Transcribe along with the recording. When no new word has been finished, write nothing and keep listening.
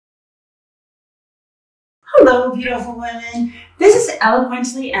Hello, beautiful women. This is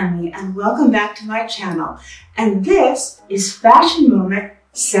Eloquently Emmie, and welcome back to my channel. And this is Fashion Moment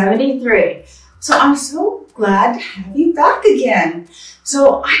 73. So I'm so glad to have you back again.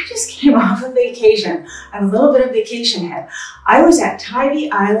 So I just came off a vacation. I have a little bit of vacation head. I was at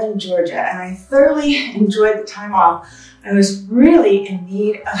Tybee Island, Georgia, and I thoroughly enjoyed the time off. I was really in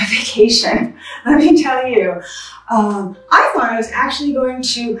need of a vacation, let me tell you. I thought I was actually going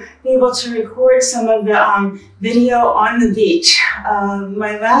to be able to record some of the video on the beach.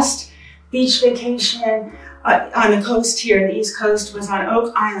 My last beach vacation on the coast here, the East Coast, was on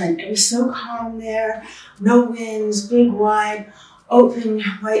Oak Island. It was so calm there, no winds, big, wide, open,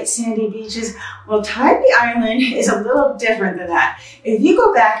 white, sandy beaches. Well, Tybee Island is a little different than that. If you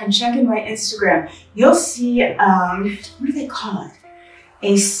go back and check in my Instagram, you'll see, what do they call it?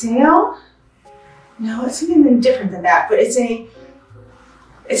 A sail? No, it's something different than that, but it's like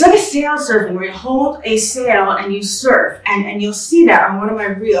a sail surfing where you hold a sail and you surf, and you'll see that on one of my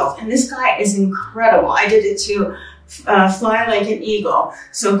reels. And this guy is incredible. I did it to fly like an eagle.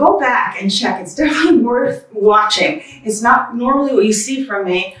 So go back and check. It's definitely worth watching. It's not normally what you see from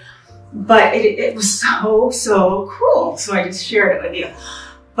me, but it was so cool. So I just shared it with you.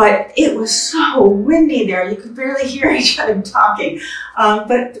 But it was so windy there. You could barely hear each other talking.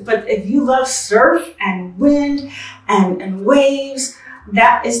 But if you love surf and wind and waves,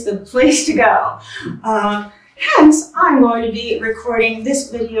 that is the place to go. Hence, I'm going to be recording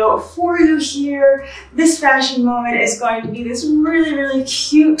this video for you here. This fashion moment is going to be this really, really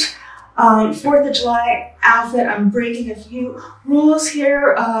cute 4th of July outfit. I'm breaking a few rules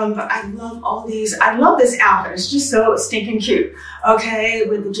here, but I love all these. I love this outfit. It's just so stinking cute. Okay,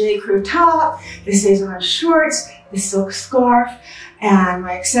 with the J.Crew top, the Sezane shorts, the silk scarf, and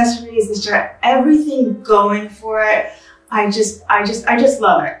my accessories. This got everything going for it. I just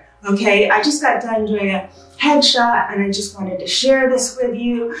love it. Okay, I just got done doing a headshot and I just wanted to share this with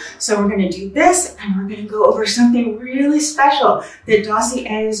you. So we're going to do this and we're going to go over something really special that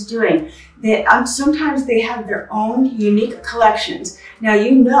Dossier is doing. That sometimes they have their own unique collections. Now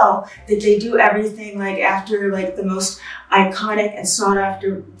you know that they do everything like after like the most iconic and sought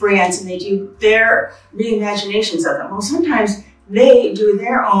after brands, and they do their reimaginations of them. Well, sometimes they do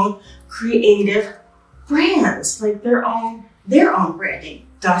their own creative brands, like their own branding.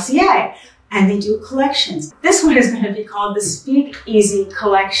 Dossier, and they do collections. This one is going to be called the Speakeasy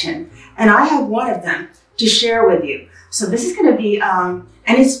Collection, and I have one of them to share with you. So this is going to be, and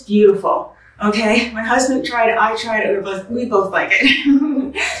it's beautiful. Okay, my husband tried it, I tried it, we both like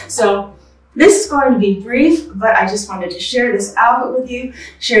it. So this is going to be brief, but I just wanted to share this outfit with you,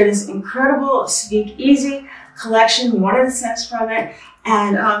 share this incredible Speakeasy Collection, one of the scents from it,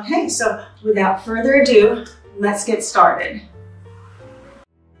 and hey, so without further ado, let's get started.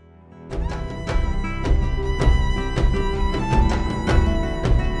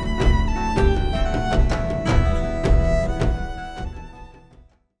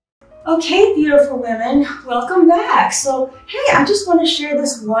 Okay, beautiful women, welcome back. So, hey, I just want to share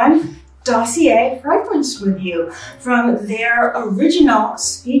this one Dossier fragrance with you from their original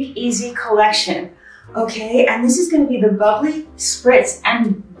Speakeasy collection. Okay, and this is going to be the bubbly spritz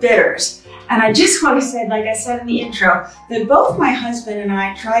and bitters. And I just want to say, like I said in the intro, that both my husband and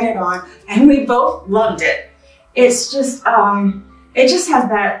I tried it on and we both loved it. It's just, it just has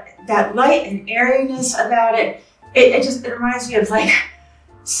that light and airiness about it. It reminds me of like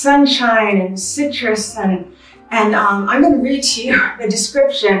sunshine and citrus, and I'm going to read to you the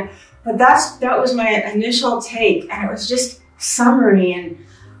description, but that was my initial take, and it was just summery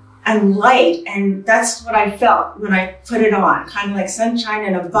and light, and that's what I felt when I put it on, kind of like sunshine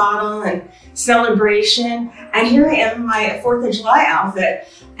in a bottle and celebration. And here I am in my 4th of July outfit,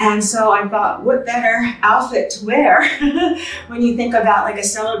 and so I thought, what better outfit to wear when you think about like a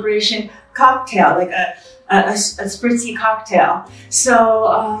celebration cocktail, like a spritzy cocktail.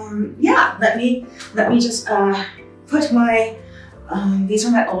 So yeah, let me just put my, these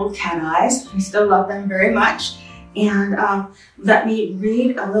are my old cat eyes. I still love them very much. And let me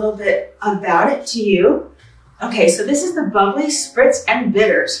read a little bit about it to you. Okay, so this is the bubbly spritz and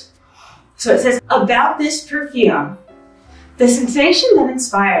bitters. So it says, about this perfume, the sensation that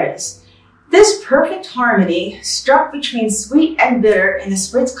inspired us. This perfect harmony struck between sweet and bitter in the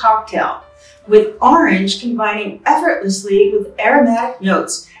spritz cocktail, with orange combining effortlessly with aromatic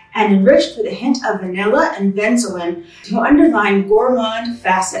notes and enriched with a hint of vanilla and benzoin to underline gourmand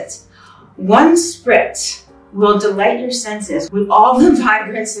facets. One spritz will delight your senses with all the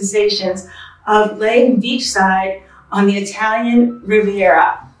vibrant sensations of laying beachside on the Italian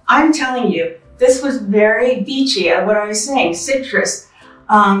Riviera. I'm telling you, this was very beachy, what I was saying, citrus,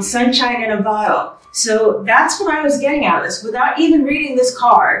 sunshine in a bottle. So that's what I was getting out of this without even reading this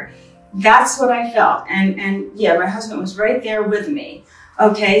card. That's what I felt. And yeah, my husband was right there with me.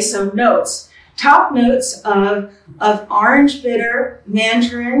 Okay, so notes. Top notes of orange bitter,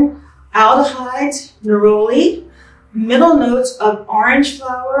 mandarin, aldehydes, neroli. Middle notes of orange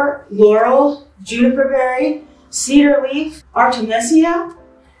flower, laurel, juniper berry, cedar leaf, artemisia.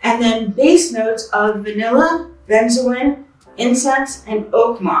 And then base notes of vanilla, benzoin, incense, and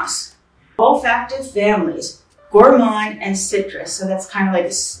oak moss. Olfactive families, gourmand and citrus. So that's kind of like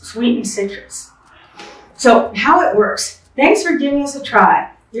a sweetened citrus. So how it works. Thanks for giving us a try.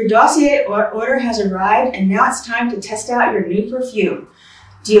 Your Dossier order has arrived and now it's time to test out your new perfume.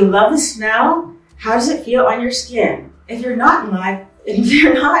 Do you love the smell? How does it feel on your skin? If you're not in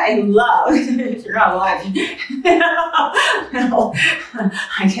love, no,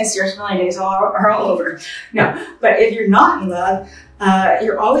 I guess your smelling days are all over. No, but if you're not in love,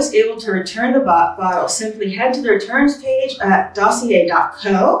 you're always able to return the bottle. Simply head to the returns page at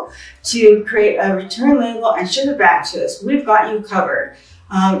dossier.co to create a return label and ship it back to us. We've got you covered.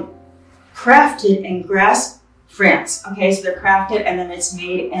 Crafted in Grasse, France. Okay, so they're crafted and then it's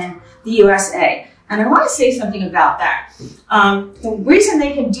made in the USA. And I want to say something about that. The reason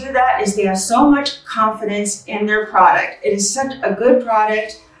they can do that is they have so much confidence in their product. It is such a good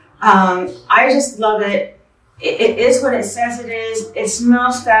product. I just love it. It is what it says it is. It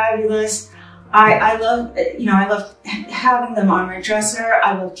smells fabulous. I love, I love having them on my dresser.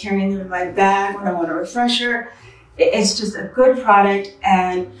 I love carrying them in my bag when I want a refresher. It's just a good product.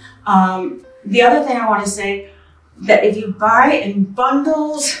 And the other thing I want to say, that if you buy in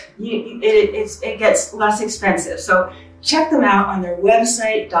bundles, it gets less expensive. So check them out on their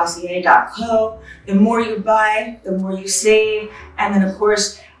website, dossier.co. The more you buy, the more you save. And then of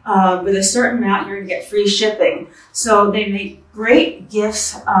course, with a certain amount, you're gonna get free shipping. So they make great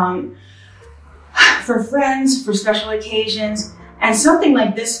gifts for friends, for special occasions. And something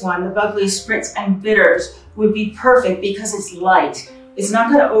like this one, the Bubbly Spritz and Bitters, would be perfect because it's light. It's not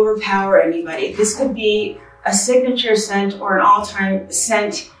gonna overpower anybody. This could be a signature scent or an all-time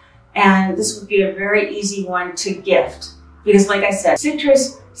scent, and this would be a very easy one to gift. Because like I said,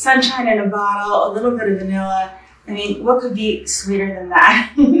 citrus, sunshine in a bottle, a little bit of vanilla. I mean, what could be sweeter than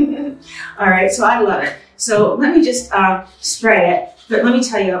that? All right, so I love it. So let me just spray it, but let me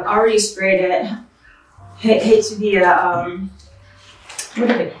tell you, I've already sprayed it. Hate to be a, what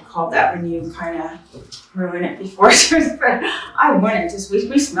do they call that when you kind of ruin it before? But I wanted to,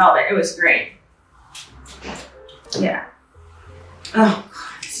 we smelled it, it was great. Yeah. Oh,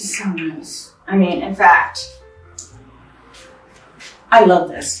 God, this is so nice. I mean, in fact, I love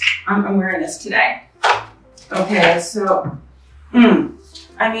this. I'm wearing this today. Okay, so,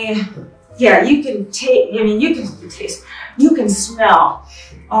 I mean, yeah, you can take, you can smell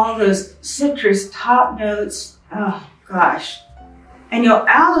all those citrus top notes. Oh, gosh. And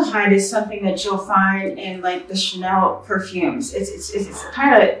aldehyde is something that you'll find in like the Chanel perfumes. It's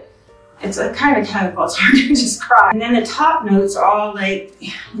a kind of chemical, it's hard to describe. And then the top notes are all like,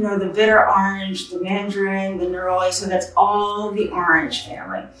 the bitter orange, the mandarin, the neroli, so that's all the orange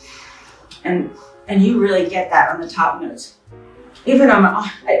family. And you really get that on the top notes. Even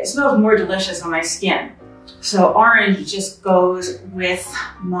it smells more delicious on my skin. So orange just goes with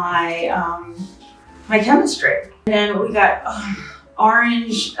my, my chemistry. And then we got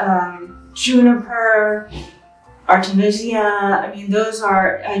orange, juniper, artemisia. I mean, those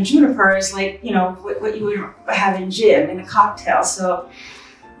are, juniper is like, what you would have in gin, in a cocktail. So,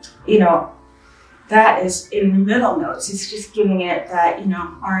 that is in the middle notes. It's just giving it that,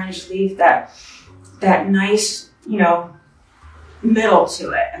 orange leaf, that nice, middle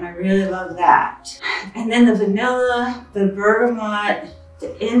to it. And I really love that. And then the vanilla, the bergamot,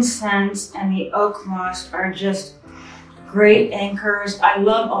 the incense, and the oak moss are just great anchors. I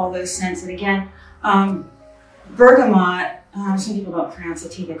love all those scents. And again, bergamot, some people don't pronounce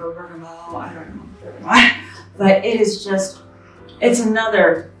it typical bergamot, I don't know bergamot, but it is just, it's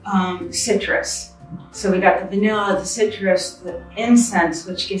another citrus. So we got the vanilla, the citrus, the incense,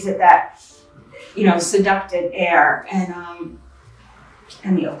 which gives it that, seductive air, and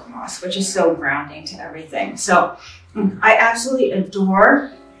the oak moss, which is so grounding to everything. So I absolutely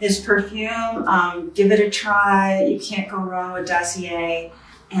adore this perfume. Give it a try. You can't go wrong with Dossier.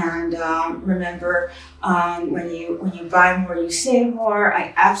 And remember, when you buy more, you save more.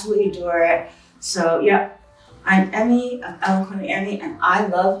 I absolutely adore it. So yeah, I'm Emmy, I'm Eloquently Emmie, and I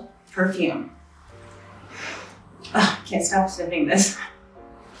love perfume. Oh, can't stop sipping this.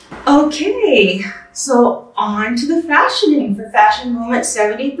 Okay, so on to the fashioning for Fashion Moment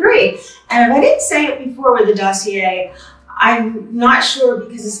 73. And if I didn't say it before with the Dossier, I'm not sure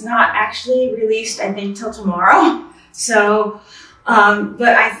because it's not actually released, I think, till tomorrow. So, but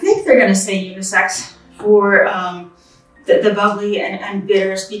I think they're going to say unisex for the bubbly and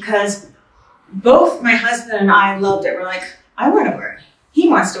bitters, because both my husband and I loved it. We're like, I want to wear it. He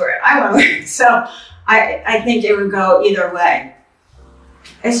wants to wear it. I want to wear it. So I think it would go either way.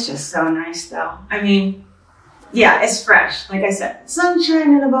 It's just so nice though. I mean, yeah, it's fresh. Like I said,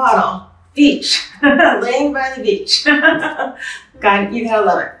 sunshine in a bottle, beach, laying by the beach. God, you gotta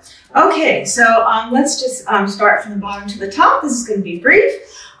love it. Okay, so let's just start from the bottom to the top. This is gonna be brief.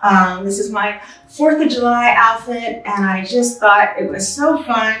 This is my 4th of July outfit, and I just thought it was so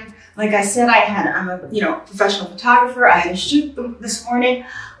fun. Like I said, I'm a professional photographer. I had a shoot this morning.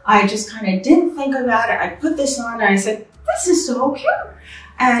 I just kind of didn't think about it. I put this on and I said, this is so cute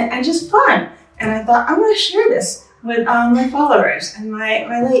and just fun. And I thought, I want to share this with my followers and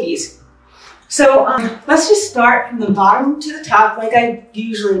my ladies. So let's just start from the bottom to the top like I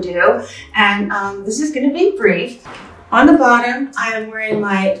usually do. And this is going to be brief. On the bottom, I am wearing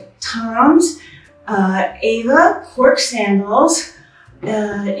my Tom's Ava cork sandals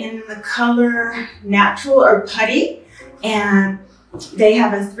in the color natural or putty. And they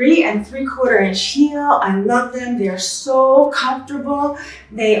have a 3 3/4 inch heel. I love them. They're so comfortable.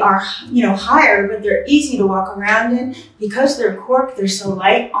 They are, higher, but they're easy to walk around in. Because they're cork, they're so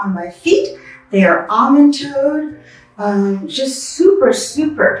light on my feet. They are almond toed, just super,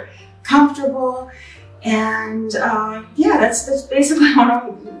 super comfortable. And yeah, that's basically what I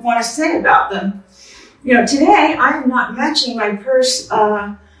want to say about them. Today I am not matching my purse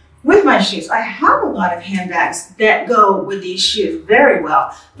with my shoes. I have a lot of handbags that go with these shoes very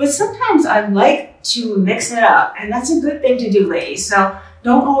well, but sometimes I like to mix it up, and that's a good thing to do, ladies. So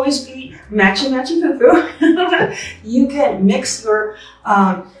don't always be matchy foo-foo. You can mix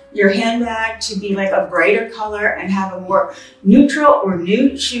your handbag to be like a brighter color and have a more neutral or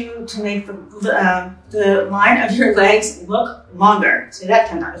nude shoe to make the line of your legs look longer. So that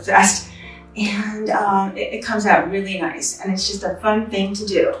time out fast. And it comes out really nice, and it's just a fun thing to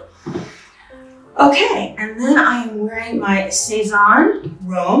do. Okay, and then I am wearing my Sezane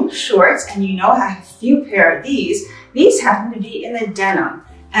Rome shorts, and I have a few pair of these. These happen to be in the denim,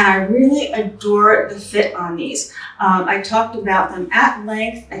 and I really adore the fit on these. I talked about them at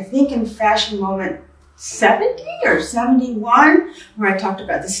length, I think in Fashion Moment 70 or 71, where I talked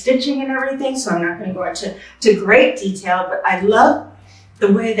about the stitching and everything, so I'm not going to go into great detail, but I love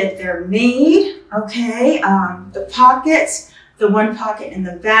the way that they're made, okay? The pockets, the one pocket in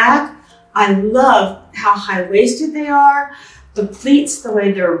the back. I love how high-waisted they are. The pleats, the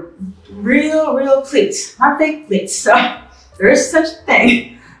way they're real pleats, not fake pleats, so there is such a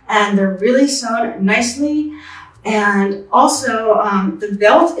thing. And they're really sewn nicely. And also, the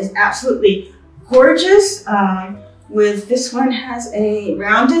belt is absolutely gorgeous. With this one has a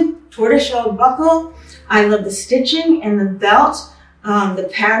rounded tortoiseshell buckle. I love the stitching in the belt. The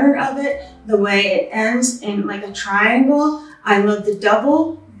pattern of it, the way it ends in like a triangle. I love the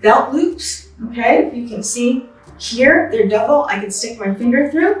double belt loops, okay? If you can see here, they're double. I can stick my finger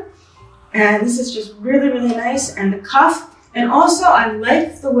through. And this is just really nice. And the cuff. And also, I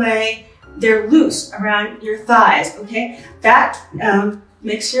like the way they're loose around your thighs, okay? That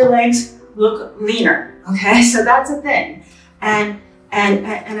makes your legs look leaner, okay? So that's a thing. And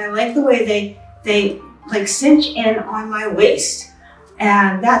I like the way they like cinch in on my waist.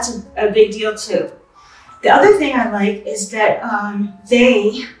 And that's a big deal too. The other thing I like is that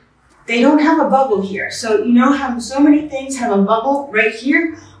they don't have a bubble here. So how so many things have a bubble right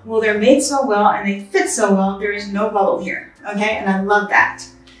here? Well, they're made so well and they fit so well, there is no bubble here, okay? And I love that.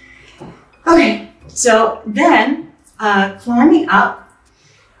 Okay, so then climbing up,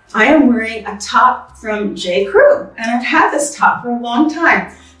 I am wearing a top from J.Crew, and I've had this top for a long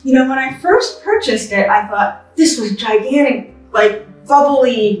time. When I first purchased it, I thought this was gigantic, like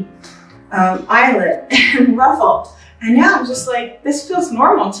bubbly eyelet and ruffle, and now I'm just like, this feels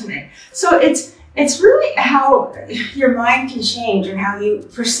normal to me. So it's really how your mind can change and how you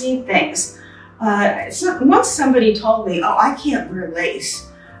perceive things. Once somebody told me, oh, I can't wear lace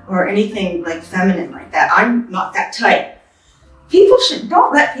or anything like feminine like that. I'm not that type.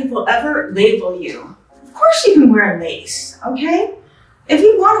 Don't let people ever label you. Of course you can wear lace, okay? If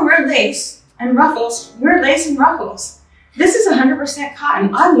you want to wear lace and ruffles, wear lace and ruffles. This is 100%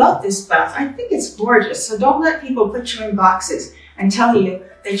 cotton. I love this stuff. I think it's gorgeous. So don't let people put you in boxes and tell you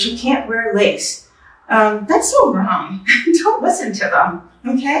that you can't wear lace. That's so wrong. Don't listen to them,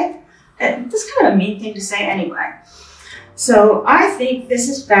 okay? That's kind of a mean thing to say anyway. So I think this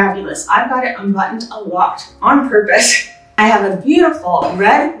is fabulous. I've got it unbuttoned a lot on purpose. I have a beautiful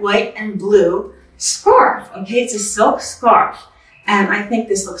red, white, and blue scarf. Okay, it's a silk scarf. And I think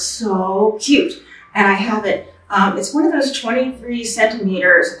this looks so cute. And I have it, it's one of those 23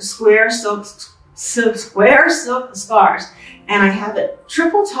 centimeters square silk scarves. And I have it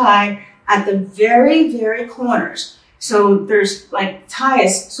triple tied at the very, very corners. So there's like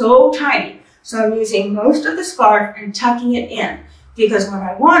ties so tiny. So I'm using most of the scarf and tucking it in, because what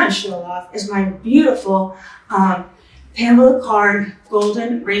I want to show off is my beautiful Pamela card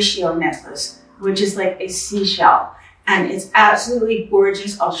golden ratio necklace, which is like a seashell. And it's absolutely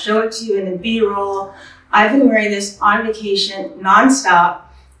gorgeous. I'll show it to you in the B-roll. I've been wearing this on vacation nonstop.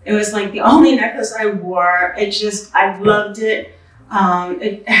 It was like the only necklace I wore. I loved it.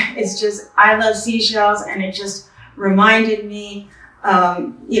 It's just, I love seashells, and it just reminded me,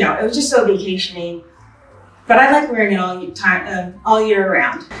 you know, it was just so vacation-y. But I like wearing it all year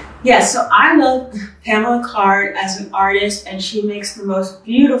round. Yeah, so I love Pamela Card as an artist, and she makes the most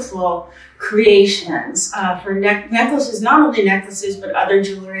beautiful creations for necklaces, not only necklaces, but other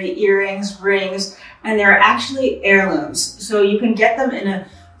jewelry, earrings, rings, and they're actually heirlooms. So you can get them in a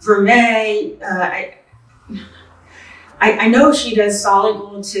vermeil. I know she does solid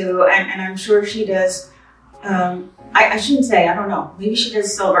gold too, and I'm sure she does, I shouldn't say, I don't know, maybe she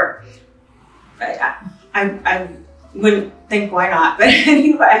does silver. I wouldn't think why not, but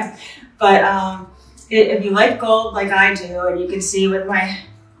anyway, if you like gold like I do, and you can see with my,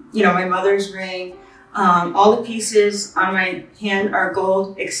 you know, my mother's ring, all the pieces on my hand are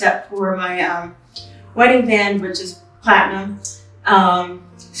gold except for my wedding band, which is platinum.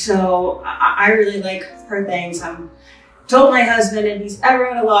 So I really like her things. Told my husband, if he's ever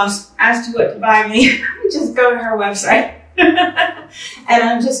at a loss as to what to buy me, just go to her website. And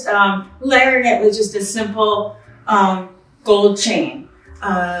I'm just layering it with just a simple gold chain.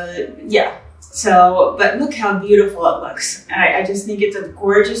 Yeah. So, but look how beautiful it looks. I just think it's a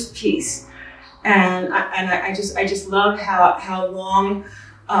gorgeous piece, and I just love how long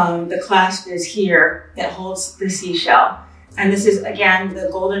the clasp is here that holds the seashell. And this is again the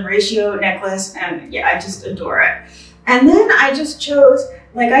golden ratio necklace, and yeah, I just adore it. And then I just chose,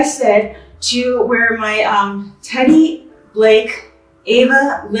 like I said, to wear my Teddy Blake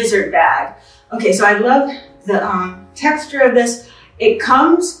Ava lizard bag. Okay, so I love the texture of this. It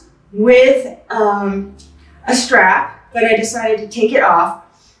comes with a strap, but I decided to take it off.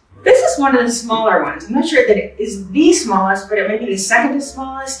 This is one of the smaller ones. I'm not sure that it is the smallest, but it might be the second to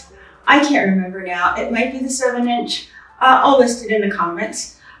smallest. I can't remember now. It might be the 7-inch. I'll list it in the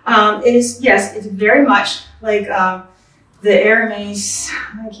comments. It is, yes, it's very much like the Hermes,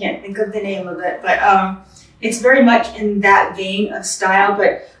 I can't think of the name of it, but it's very much in that vein of style.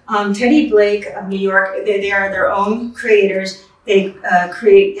 But Teddy Blake of New York, they are their own creators. They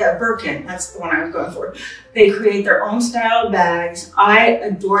create Birkin, that's the one I was going for. They create their own style bags. I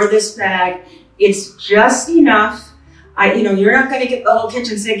adore this bag. It's just enough. You know, you're not going to get the whole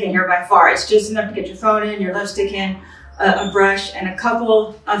kitchen sink in here by far. It's just enough to get your phone in, your lipstick in, a brush, and a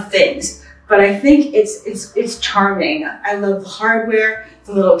couple of things. But I think it's charming. I love the hardware,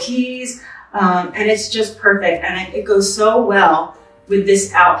 the little keys, and it's just perfect. And it goes so well with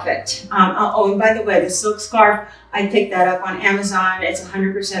this outfit. Oh, and by the way, the silk scarf, I picked that up on Amazon. It's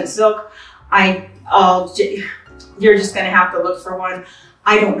 100% silk. You're just gonna have to look for one.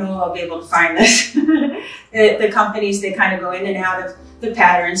 I don't know if I'll be able to find this. The companies, they kind of go in and out of the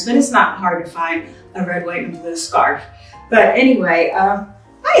patterns, but it's not hard to find a red, white, and blue scarf. But anyway,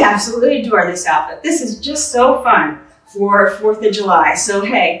 I absolutely adore this outfit. This is just so fun for 4th of July. So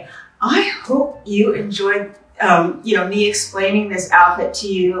hey, I hope you enjoyed you know, me explaining this outfit to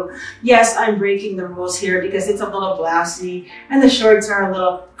you. Yes, I'm breaking the rules here because it's a little blousy and the shorts are a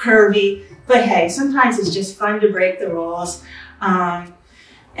little curvy, but hey, sometimes it's just fun to break the rules. And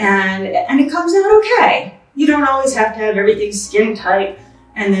it comes out okay. You don't always have to have everything skin tight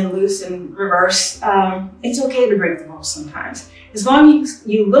and then loose and reverse. It's okay to break the rules sometimes. As long as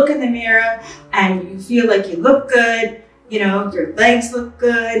you look in the mirror and you feel like you look good, you know, your legs look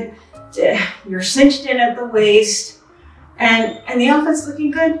good, you're cinched in at the waist, and the outfit's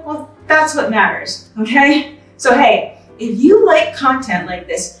looking good, well, that's what matters, okay? So hey, if you like content like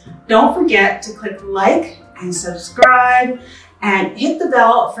this, don't forget to click like and subscribe and hit the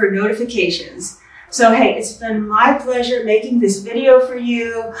bell for notifications. So hey, it's been my pleasure making this video for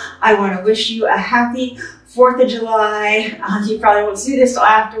you. I want to wish you a happy 4th of July. You probably won't see this till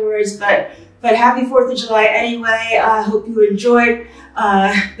afterwards, but happy 4th of July anyway. I hope you enjoyed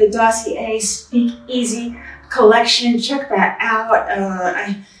the Dossier Speakeasy Collection. Check that out.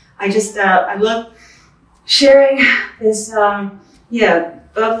 I love sharing this, yeah,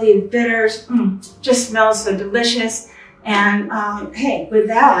 bubbly bitters. Just smells so delicious. And hey, with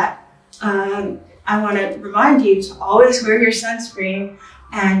that, I want to remind you to always wear your sunscreen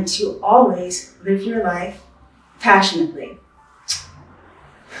and to always live your life passionately.